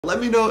Let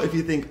me know if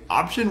you think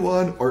option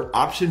 1 or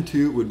option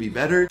 2 would be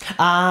better.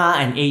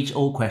 An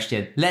age-old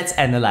question. Let's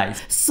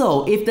analyze.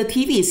 So, if the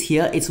TV is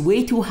here, it's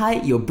way too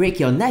high, you'll break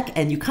your neck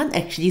and you can't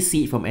actually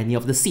see it from any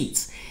of the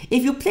seats.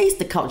 If you place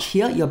the couch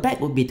here, your back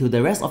would be to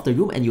the rest of the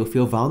room and you'll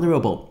feel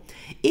vulnerable.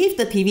 If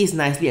the TV is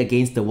nicely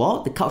against the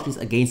wall, the couch is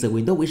against the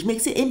window, which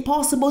makes it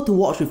impossible to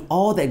watch with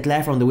all that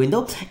glare from the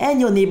window,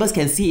 and your neighbors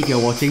can see if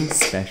you're watching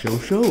special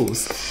shows.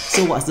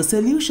 So what's the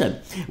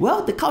solution?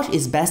 Well, the couch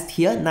is best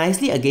here,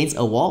 nicely against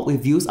a wall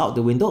with views out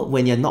the window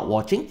when you're not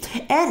watching,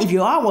 and if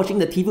you are watching,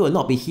 the TV will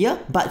not be here,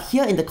 but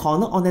here in the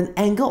corner on an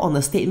angle on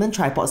a statement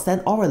tripod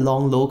stand or a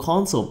long low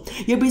console.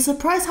 You'll be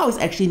surprised how it's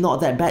actually not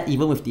that bad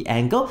even with the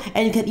angle,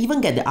 and you can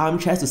even get the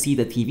armchairs to see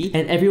the TV,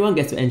 and everyone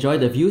gets to enjoy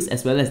the views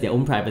as well as their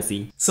own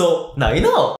privacy. So now you know!